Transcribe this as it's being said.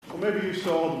Maybe you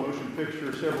saw the motion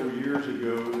picture several years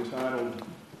ago entitled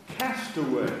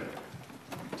Castaway.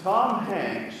 Tom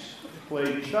Hanks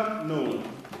played Chuck Nolan.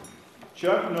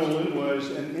 Chuck Nolan was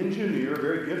an engineer, a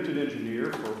very gifted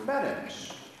engineer for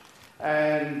FedEx.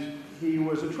 And he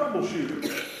was a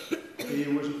troubleshooter. He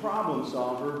was a problem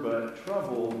solver, but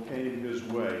trouble came his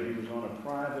way. He was on a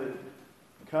private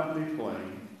company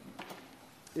plane.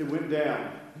 It went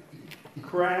down. He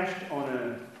crashed on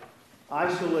an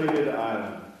isolated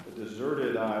island, a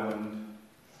deserted island,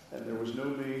 and there was no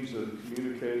means of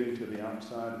communicating to the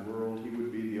outside world. He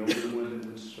would be the only one that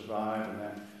would survive in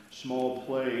that small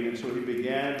plane. And so he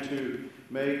began to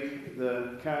make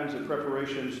the kinds of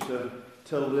preparations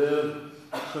to live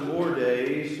some more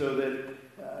days so that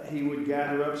he would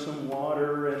gather up some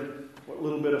water and what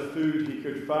little bit of food he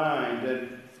could find.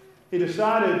 And he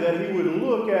decided that he would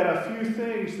look at a few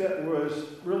things that was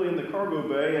really in the cargo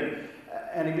bay,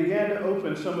 and he began to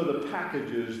open some of the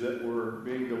packages that were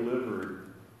being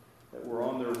delivered, that were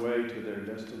on their way to their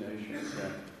destinations.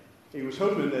 And he was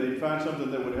hoping that he'd find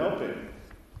something that would help him.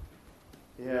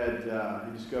 He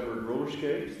discovered roller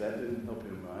skates. That didn't help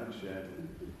him much.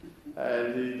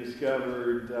 And he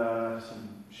discovered some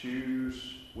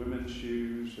shoes, women's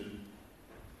shoes, and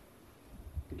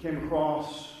he came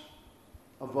across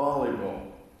a volleyball,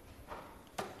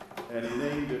 and he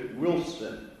named it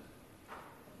Wilson.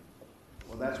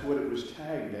 Well, that's what it was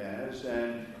tagged as,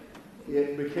 and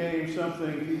it became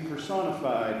something he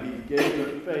personified. He gave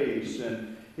it a face,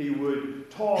 and he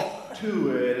would talk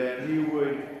to it, and he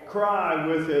would cry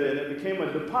with it, and it became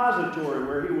a depository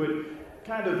where he would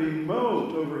kind of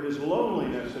emote over his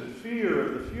loneliness and fear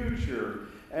of the future.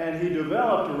 And he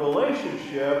developed a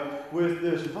relationship with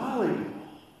this volleyball.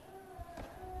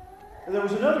 And there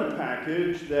was another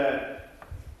package that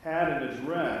had an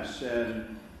address,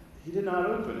 and he did not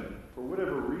open it for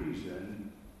whatever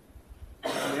reason.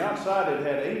 On the outside, it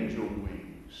had angel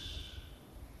wings.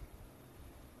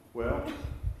 Well,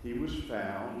 he was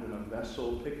found, and a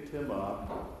vessel picked him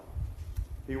up.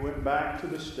 He went back to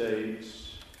the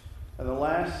States, and the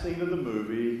last scene of the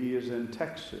movie, he is in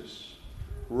Texas,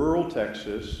 rural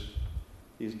Texas.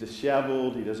 He's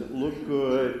disheveled. He doesn't look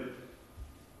good.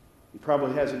 He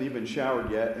probably hasn't even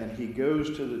showered yet, and he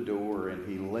goes to the door, and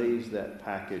he lays that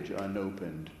package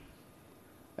unopened,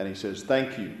 and he says,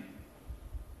 "Thank you.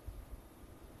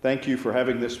 Thank you for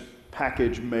having this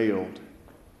package mailed.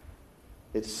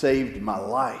 It saved my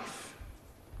life."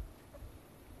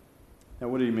 Now,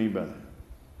 what do you mean by that?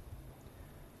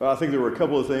 Well, I think there were a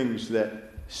couple of things that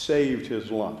saved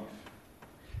his life,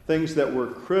 things that were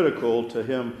critical to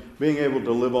him being able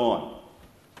to live on.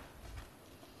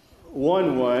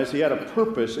 One was he had a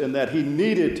purpose in that he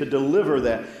needed to deliver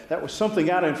that. That was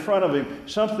something out in front of him,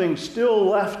 something still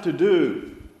left to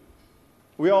do.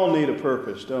 We all need a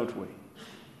purpose, don't we?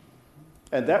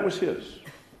 And that was his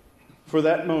for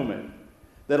that moment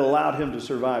that allowed him to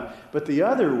survive. But the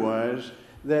other was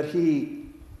that he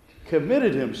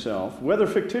committed himself, whether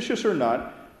fictitious or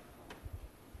not,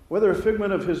 whether a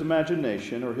figment of his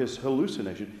imagination or his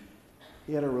hallucination,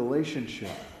 he had a relationship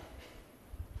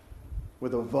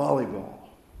with a volleyball.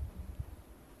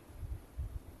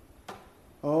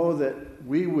 Oh, that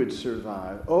we would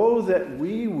survive. Oh, that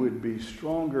we would be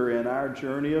stronger in our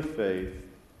journey of faith.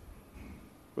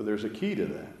 Well, there's a key to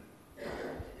that.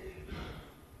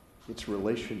 It's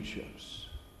relationships.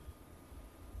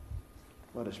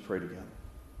 Let us pray together.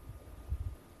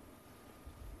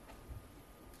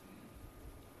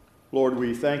 Lord,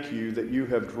 we thank you that you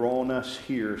have drawn us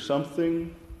here.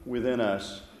 Something within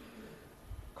us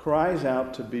cries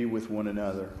out to be with one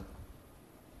another.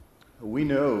 We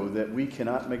know that we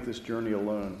cannot make this journey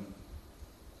alone,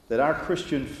 that our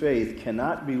Christian faith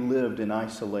cannot be lived in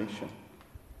isolation.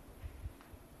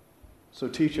 So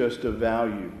teach us to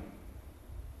value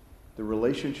the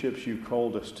relationships you've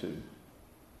called us to.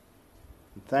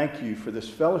 And thank you for this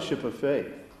fellowship of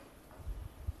faith,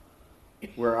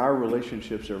 where our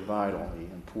relationships are vitally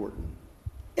important.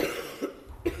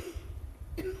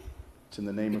 It's in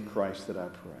the name of Christ that I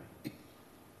pray.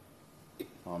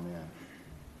 Amen.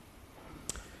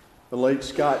 The late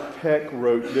Scott Peck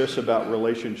wrote this about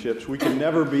relationships. We can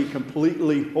never be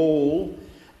completely whole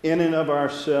in and of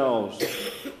ourselves,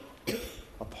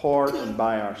 apart and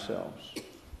by ourselves.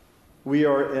 We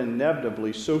are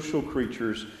inevitably social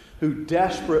creatures who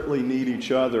desperately need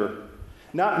each other,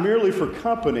 not merely for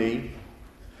company,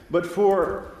 but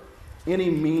for any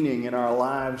meaning in our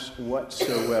lives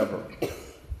whatsoever.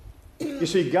 You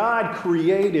see, God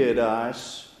created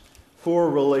us for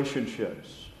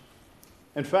relationships.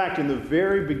 In fact, in the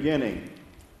very beginning,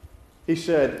 He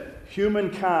said,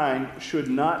 humankind should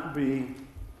not be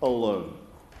alone.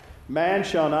 Man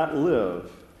shall not live.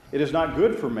 It is not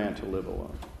good for man to live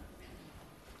alone.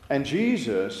 And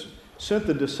Jesus sent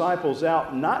the disciples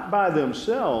out not by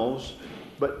themselves,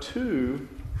 but two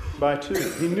by two.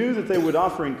 He knew that they would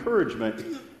offer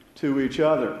encouragement to each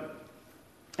other.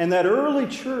 And that early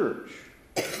church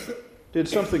did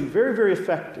something very, very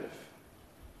effective.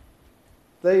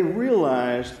 They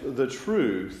realized the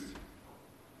truth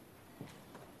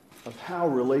of how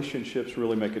relationships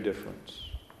really make a difference.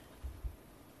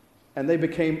 And they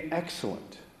became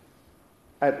excellent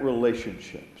at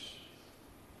relationships.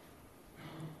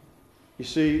 You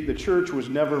see, the church was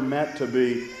never meant to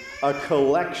be a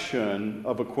collection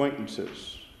of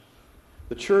acquaintances.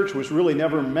 The church was really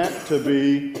never meant to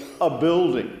be a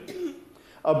building.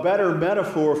 A better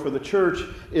metaphor for the church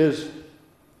is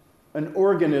an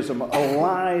organism, a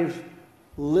live,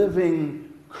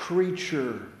 living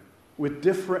creature with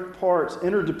different parts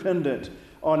interdependent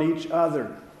on each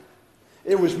other.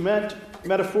 It was meant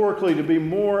metaphorically to be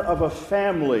more of a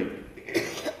family.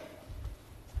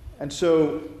 And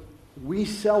so we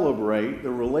celebrate the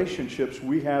relationships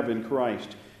we have in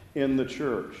Christ in the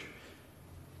church.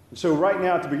 And so right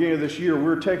now at the beginning of this year,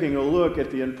 we're taking a look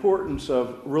at the importance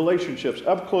of relationships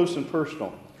up close and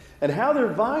personal and how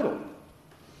they're vital.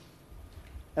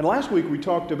 And last week we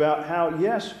talked about how,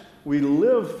 yes, we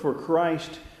live for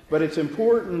Christ, but it's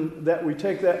important that we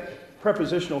take that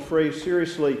prepositional phrase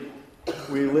seriously.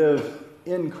 We live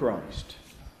in Christ.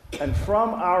 And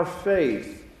from our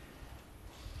faith,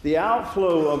 the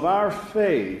outflow of our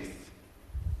faith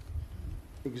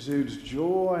exudes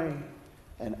joy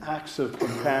and acts of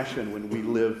compassion when we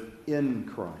live in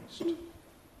Christ.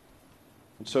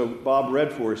 And so Bob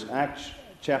read for us Acts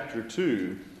chapter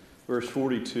 2, verse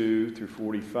 42 through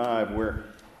 45, where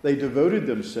they devoted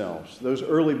themselves, those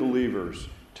early believers,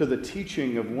 to the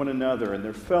teaching of one another and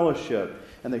their fellowship,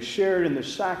 and they shared in the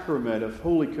sacrament of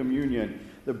Holy Communion,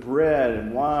 the bread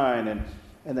and wine,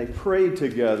 and they prayed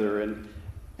together,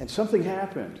 and something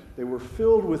happened. They were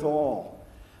filled with awe.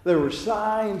 There were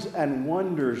signs and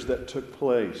wonders that took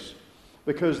place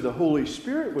because the Holy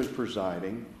Spirit was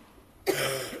presiding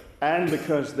and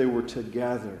because they were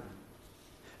together.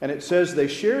 And it says they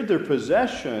shared their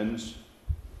possessions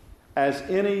as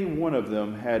any one of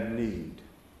them had need.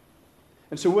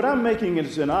 And so what I'm making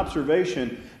as an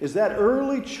observation is that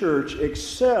early church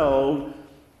excelled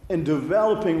in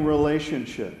developing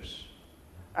relationships.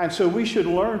 And so we should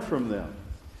learn from them.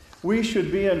 We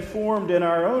should be informed in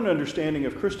our own understanding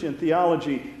of Christian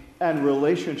theology and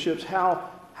relationships,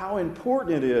 how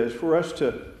important it is for us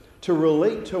to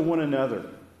relate to one another.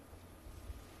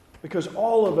 Because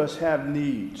all of us have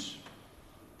needs,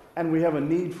 and we have a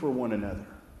need for one another.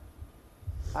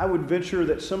 I would venture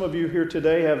that some of you here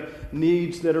today have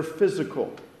needs that are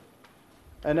physical,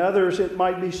 and others it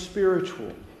might be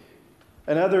spiritual,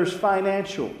 and others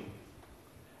financial,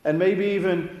 and maybe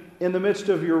even in the midst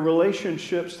of your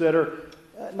relationships that are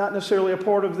not necessarily a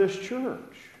part of this church.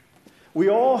 We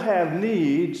all have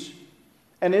needs,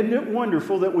 and isn't it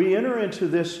wonderful that we enter into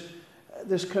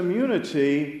this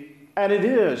community, and it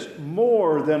is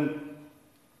more than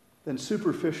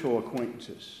superficial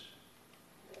acquaintances.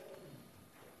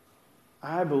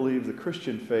 I believe the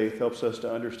Christian faith helps us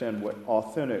to understand what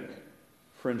authentic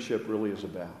friendship really is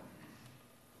about.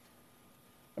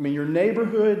 I mean, your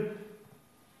neighborhood,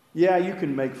 yeah, you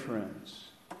can make friends.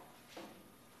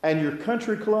 And your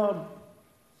country club,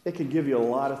 it can give you a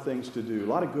lot of things to do, a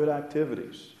lot of good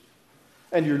activities.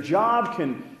 And your job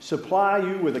can supply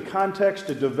you with a context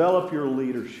to develop your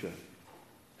leadership.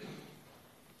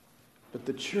 But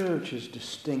the church is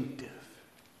distinctive.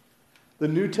 The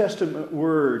New Testament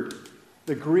word,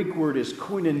 the Greek word is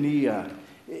koinonia.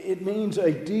 It means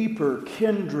a deeper,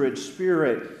 kindred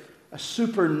spirit, a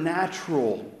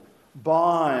supernatural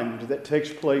bond that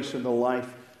takes place in the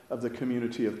life of the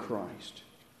community of Christ.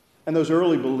 And those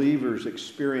early believers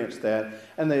experienced that,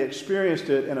 and they experienced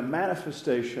it in a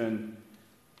manifestation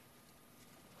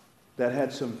that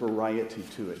had some variety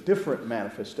to it, different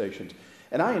manifestations.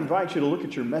 And I invite you to look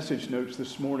at your message notes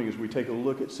this morning as we take a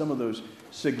look at some of those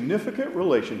significant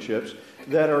relationships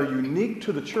that are unique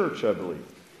to the church, I believe,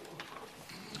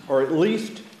 or at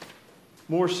least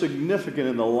more significant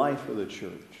in the life of the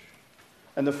church.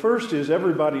 And the first is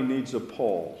everybody needs a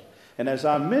Paul. And as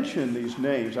I mention these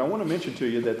names, I want to mention to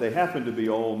you that they happen to be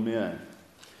all men.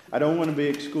 I don't want to be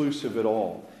exclusive at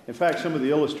all. In fact, some of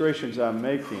the illustrations I'm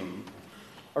making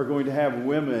are going to have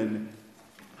women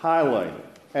highlighted.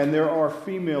 And there are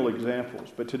female examples,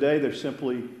 but today they're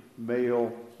simply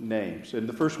male names. And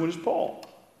the first one is Paul.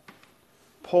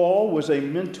 Paul was a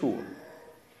mentor.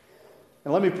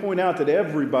 And let me point out that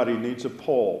everybody needs a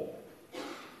Paul,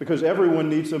 because everyone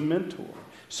needs a mentor.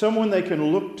 someone they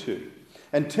can look to.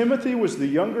 And Timothy was the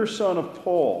younger son of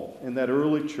Paul in that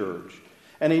early church,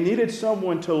 and he needed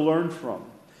someone to learn from,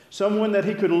 someone that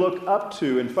he could look up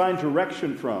to and find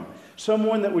direction from,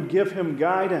 someone that would give him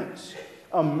guidance,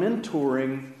 a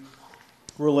mentoring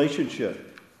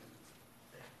relationship.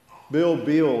 Bill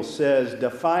Beal says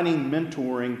defining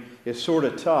mentoring is sort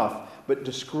of tough, but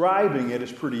describing it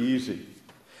is pretty easy.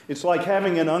 It's like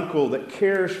having an uncle that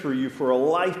cares for you for a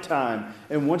lifetime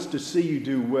and wants to see you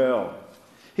do well.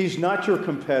 He's not your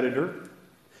competitor.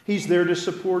 He's there to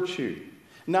support you,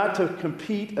 not to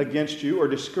compete against you or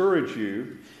discourage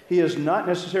you. He is not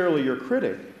necessarily your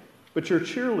critic, but your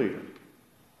cheerleader.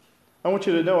 I want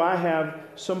you to know I have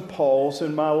some Pauls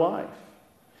in my life.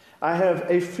 I have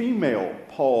a female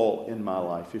Paul in my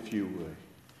life, if you would.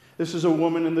 This is a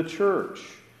woman in the church,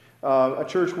 a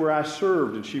church where I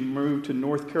served, and she moved to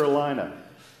North Carolina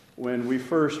when we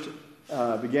first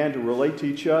began to relate to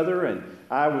each other, and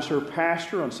I was her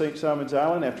pastor on St. Simon's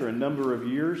Island. After a number of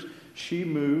years, she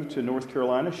moved to North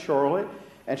Carolina, Charlotte,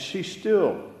 and she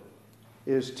still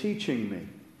is teaching me.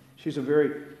 She's a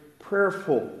very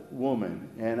prayerful woman,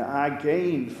 and I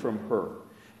gained from her.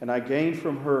 And I gained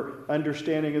from her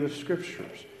understanding of the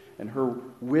Scriptures and her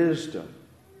wisdom.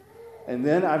 And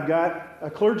then I've got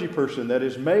a clergy person that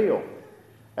is male,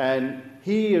 and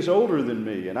he is older than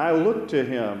me, and I look to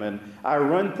him, and I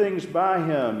run things by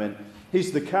him, and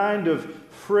he's the kind of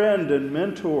friend and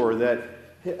mentor that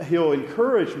he'll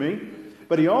encourage me,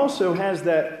 but he also has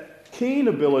that keen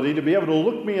ability to be able to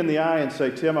look me in the eye and say,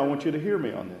 Tim, I want you to hear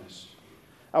me on this.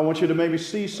 I want you to maybe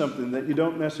see something that you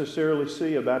don't necessarily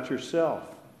see about yourself.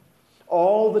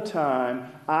 All the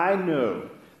time, I know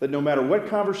that no matter what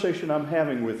conversation I'm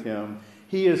having with him,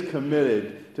 he is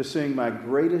committed to seeing my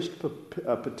greatest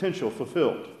potential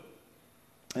fulfilled.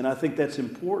 And I think that's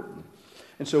important.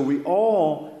 And so we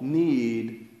all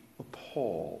need a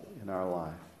Paul in our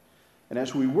life. And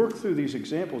as we work through these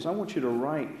examples, I want you to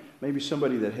write maybe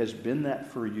somebody that has been that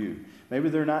for you. Maybe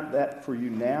they're not that for you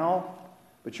now,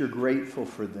 but you're grateful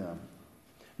for them.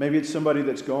 Maybe it's somebody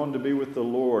that's gone to be with the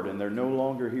Lord and they're no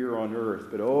longer here on earth,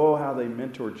 but oh, how they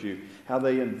mentored you, how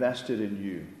they invested in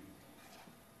you.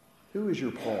 Who is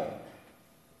your Paul?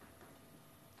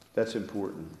 That's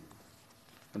important.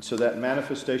 And so that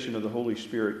manifestation of the Holy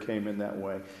Spirit came in that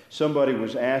way. Somebody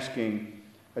was asking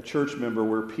a church member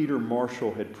where Peter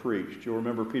Marshall had preached. You'll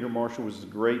remember Peter Marshall was a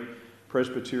great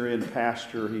Presbyterian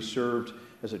pastor. He served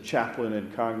as a chaplain in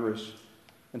Congress.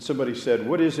 And somebody said,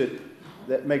 what is it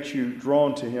that makes you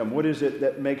drawn to him? What is it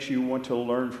that makes you want to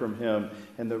learn from him?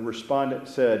 And the respondent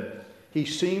said, he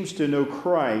seems to know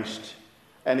Christ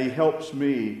and he helps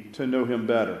me to know him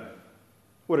better.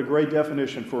 What a great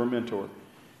definition for a mentor.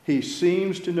 He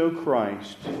seems to know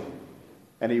Christ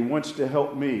and he wants to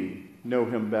help me know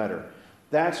him better.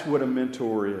 That's what a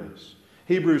mentor is.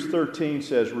 Hebrews 13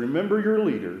 says, remember your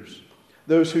leaders,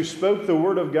 those who spoke the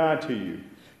word of God to you.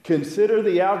 Consider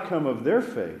the outcome of their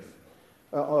faith,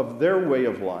 of their way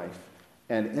of life,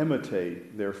 and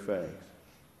imitate their faith.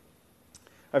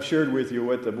 I've shared with you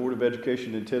what the Board of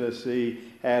Education in Tennessee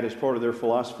had as part of their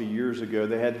philosophy years ago.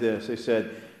 They had this. They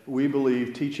said, we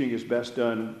believe teaching is best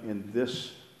done in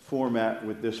this format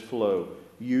with this flow.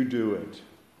 You do it.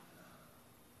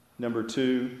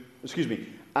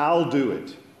 I'll do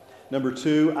it. Number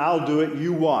 2, I'll do it,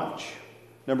 you watch.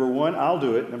 Number 1, I'll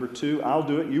do it. Number 2, I'll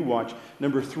do it, you watch.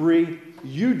 Number 3,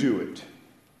 you do it.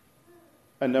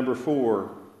 And number 4,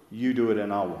 you do it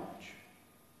and I'll watch.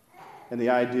 And the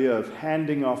idea of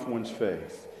handing off one's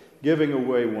faith, giving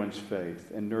away one's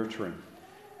faith, and nurturing.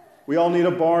 We all need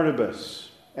a Barnabas,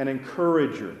 an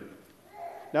encourager.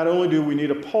 Not only do we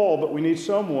need a Paul, but we need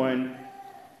someone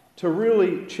to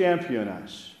really champion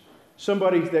us.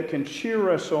 Somebody that can cheer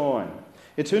us on.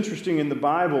 It's interesting, in the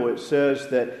Bible it says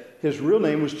that his real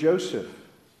name was Joseph.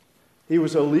 He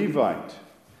was a Levite,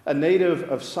 a native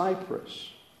of Cyprus.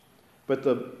 But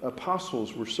the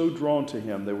apostles were so drawn to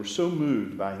him, they were so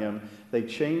moved by him, they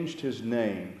changed his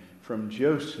name from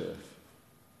Joseph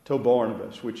to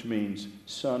Barnabas, which means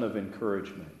son of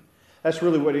encouragement. That's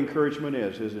really what encouragement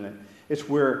is, isn't it? It's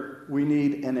where we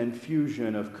need an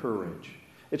infusion of courage.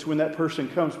 It's when that person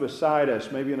comes beside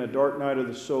us, maybe in a dark night of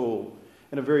the soul,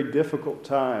 in a very difficult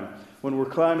time, when we're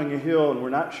climbing a hill and we're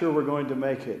not sure we're going to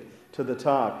make it to the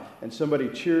top, and somebody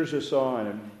cheers us on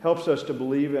and helps us to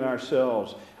believe in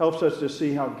ourselves, helps us to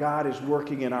see how God is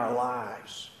working in our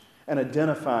lives, and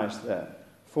identifies that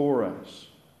for us.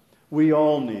 We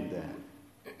all need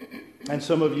that. And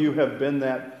some of you have been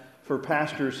that for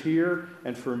pastors here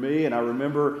and for me. And I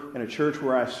remember in a church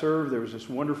where I served, there was this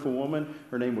wonderful woman.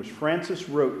 Her name was Frances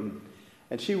Roten.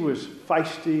 And she was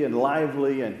feisty and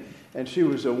lively, and And she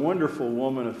was a wonderful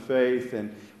woman of faith.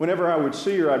 And whenever I would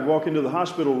see her, I'd walk into the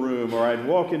hospital room, or I'd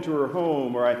walk into her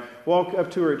home, or I'd walk up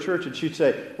to her at church, and she'd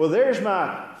say, "Well, there's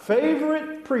my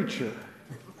favorite preacher."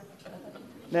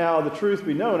 Now, the truth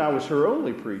be known, I was her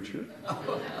only preacher.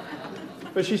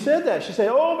 But she said that. She said,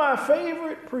 "Oh, my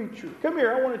favorite preacher. Come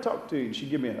here, I want to talk to you." And she'd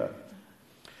give me a hug.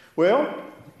 Well,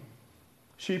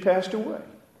 she passed away.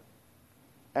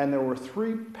 And there were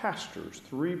 3 pastors,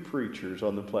 3 preachers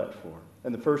on the platform.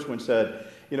 And the first one said,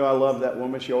 "You know, I love that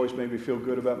woman. She always made me feel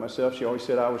good about myself. She always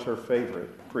said I was her favorite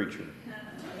preacher."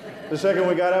 The second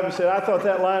one got up and said, "I thought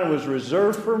that line was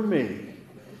reserved for me."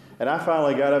 And I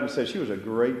finally got up and said, "She was a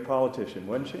great politician,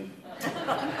 wasn't she?"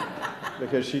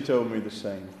 Because she told me the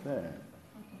same thing.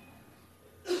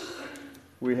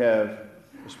 We have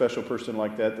a special person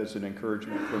like that that's an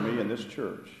encouragement for me in this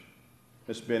church,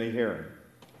 Miss Benny Herring.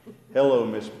 Hello,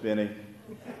 Miss Benny.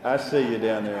 I see you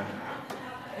down there.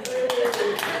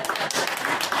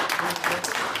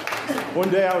 One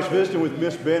day I was visiting with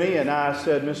Miss Benny, and I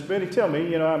said, "Miss Benny, tell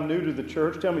me, you know, I'm new to the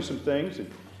church. Tell me some things."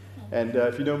 And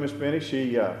if you know Miss Benny,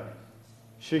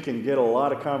 she can get a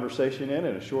lot of conversation in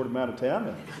a short amount of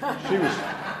time. And she was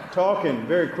talking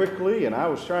very quickly, and I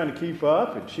was trying to keep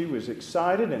up, and she was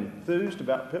excited and enthused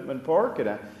about Pittman Park. And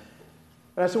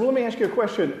I said, "Well, let me ask you a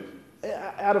question.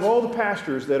 Out of all the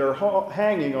pastors that are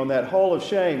hanging on that Hall of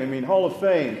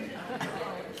Fame,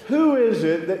 who is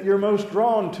it that you're most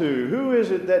drawn to? Who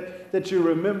is it that you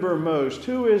remember most?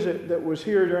 Who is it that was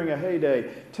here during a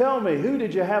heyday? Tell me, who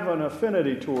did you have an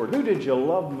affinity toward? Who did you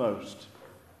love most?"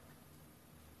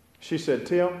 She said,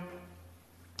 "Tim,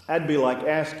 that'd be like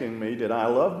asking me, did I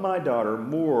love my daughter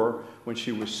more when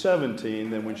she was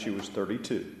 17 than when she was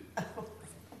 32?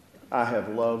 I have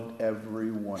loved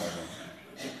every one of them.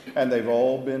 And they've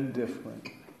all been different.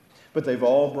 But they've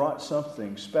all brought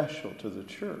something special to the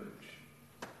church.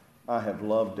 I have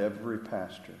loved every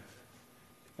pastor."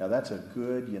 Now that's a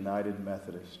good United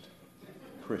Methodist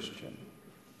Christian.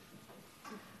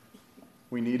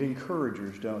 We need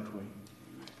encouragers, don't we?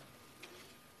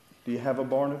 Do you have a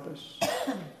Barnabas?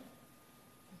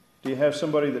 Do you have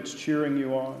somebody that's cheering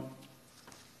you on?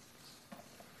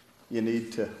 You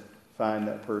need to find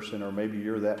that person, or maybe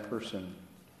you're that person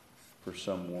for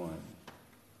someone.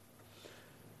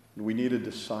 We need a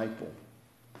disciple.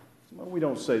 Well, we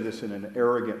don't say this in an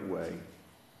arrogant way,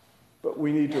 but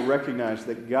we need to recognize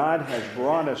that God has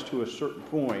brought us to a certain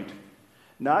point,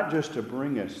 not just to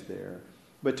bring us there,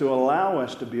 but to allow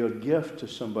us to be a gift to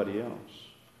somebody else,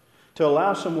 to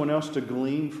allow someone else to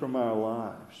glean from our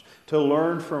lives, to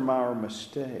learn from our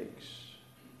mistakes.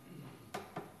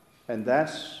 And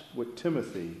that's what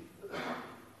Timothy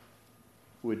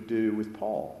would do with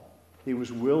Paul. He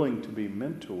was willing to be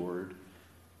mentored,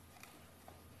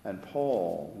 and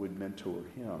Paul would mentor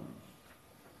him.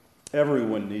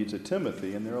 Everyone needs a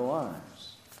Timothy in their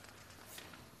lives.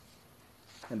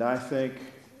 And I think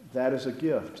that is a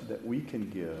gift that we can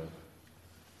give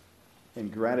in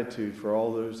gratitude for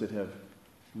all those that have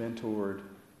mentored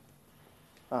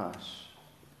us.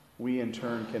 We, in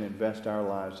turn, can invest our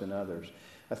lives in others.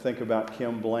 I think about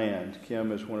Kim Bland.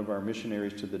 Kim is one of our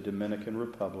missionaries to the Dominican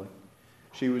Republic.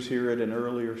 She was here at an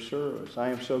earlier service. I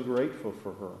am so grateful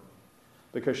for her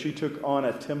because she took on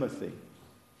a Timothy,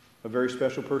 a very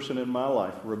special person in my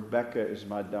life. Rebecca is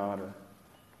my daughter,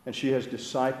 and she has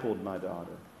discipled my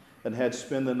daughter and had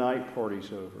spend the night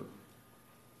parties over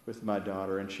with my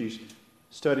daughter. And she's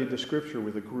studied the scripture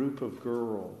with a group of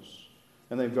girls,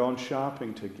 and they've gone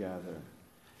shopping together.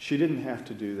 She didn't have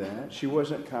to do that. She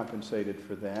wasn't compensated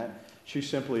for that. She's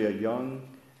simply a young,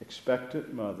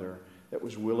 expectant mother that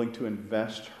was willing to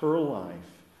invest her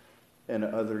life in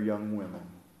other young women.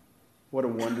 What a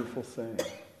wonderful thing.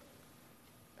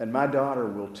 And my daughter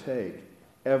will take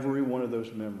every one of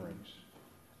those memories,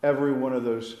 every one of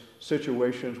those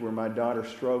situations where my daughter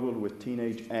struggled with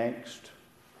teenage angst,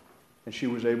 and she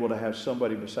was able to have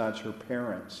somebody besides her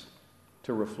parents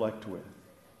to reflect with.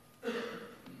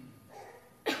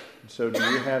 So do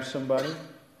you have somebody?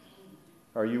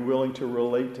 Are you willing to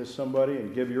relate to somebody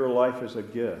and give your life as a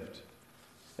gift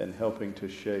in helping to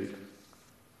shape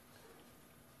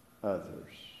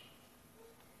others?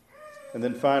 And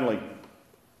then finally,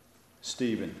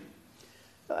 Stephen.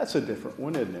 Now, that's a different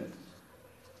one, isn't it?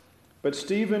 But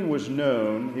Stephen was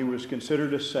known, he was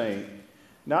considered a saint,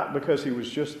 not because he was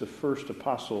just the first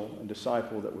apostle and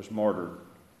disciple that was martyred,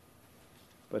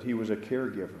 but he was a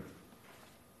caregiver.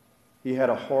 He had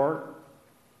a heart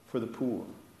for the poor.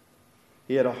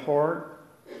 He had a heart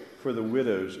for the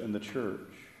widows in the church.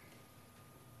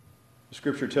 The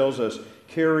scripture tells us,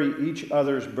 carry each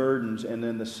other's burdens, and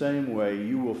in the same way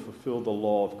you will fulfill the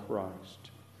law of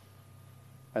Christ.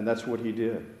 And that's what he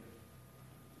did.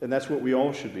 And that's what we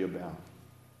all should be about.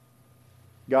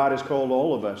 God has called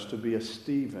all of us to be a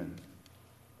Stephen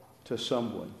to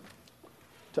someone,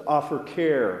 to offer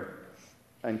care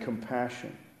and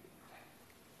compassion.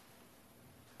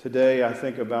 Today, I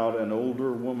think about an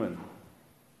older woman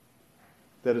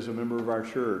that is a member of our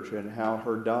church and how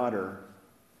her daughter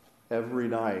every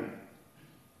night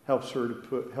helps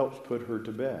put her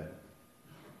to bed.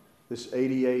 This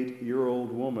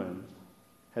 88-year-old woman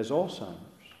has Alzheimer's.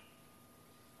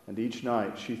 And each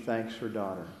night she thanks her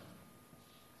daughter.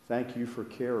 Thank you for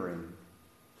caring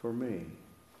for me.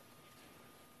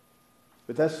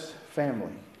 But that's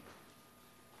family.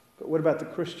 But what about the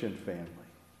Christian family?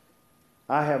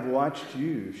 I have watched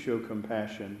you show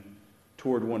compassion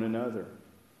toward one another.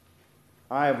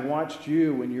 I have watched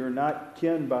you when you're not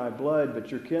kin by blood,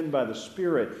 but you're kin by the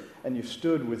Spirit, and you've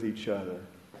stood with each other.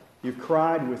 You've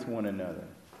cried with one another.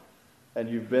 And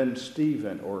you've been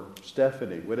Stephen or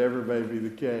Stephanie, whatever may be the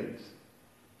case.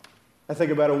 I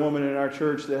think about a woman in our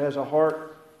church that has a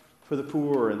heart for the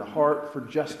poor and the heart for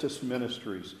justice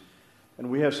ministries. And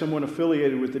we have someone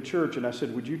affiliated with the church, and I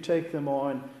said, would you take them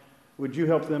on? Would you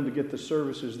help them to get the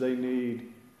services they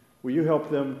need? Will you help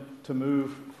them to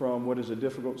move from what is a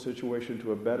difficult situation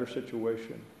to a better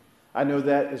situation? I know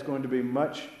that is going to be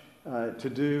much to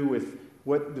do with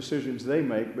what decisions they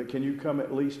make, but can you come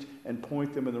at least and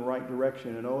point them in the right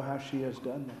direction? And oh, how she has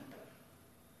done that.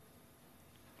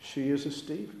 She is a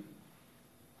Stephen.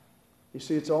 You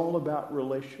see, it's all about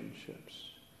relationships.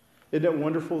 Isn't it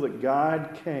wonderful that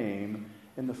God came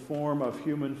in the form of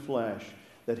human flesh,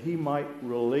 that he might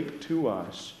relate to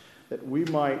us, that we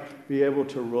might be able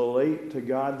to relate to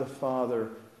God the Father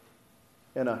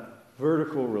in a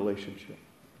vertical relationship.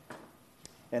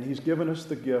 And he's given us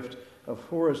the gift of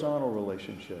horizontal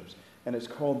relationships, and it's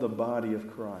called the body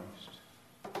of Christ.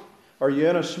 Are you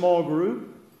in a small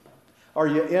group? Are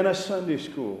you in a Sunday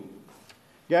school?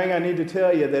 Gang, I need to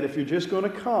tell you that if you're just going to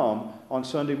come on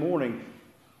Sunday morning,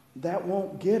 that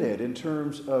won't get it in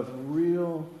terms of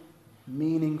real,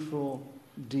 meaningful,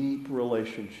 deep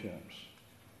relationships.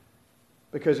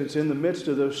 Because it's in the midst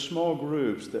of those small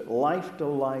groups that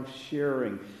life-to-life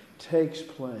sharing takes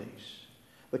place.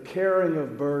 The carrying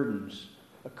of burdens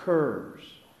occurs,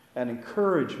 and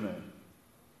encouragement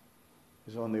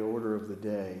is on the order of the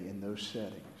day in those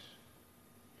settings.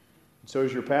 And so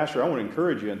as your pastor, I want to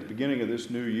encourage you at the beginning of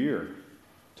this new year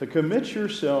to commit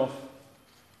yourself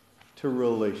to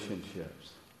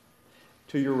relationships,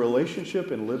 to your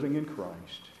relationship in living in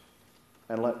Christ,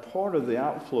 and let part of the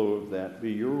outflow of that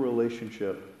be your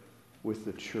relationship with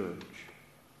the church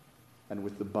and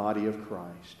with the body of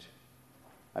Christ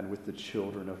and with the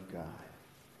children of God.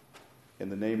 In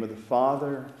the name of the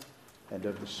Father, and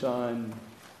of the Son,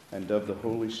 and of the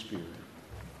Holy Spirit.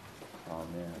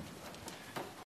 Amen.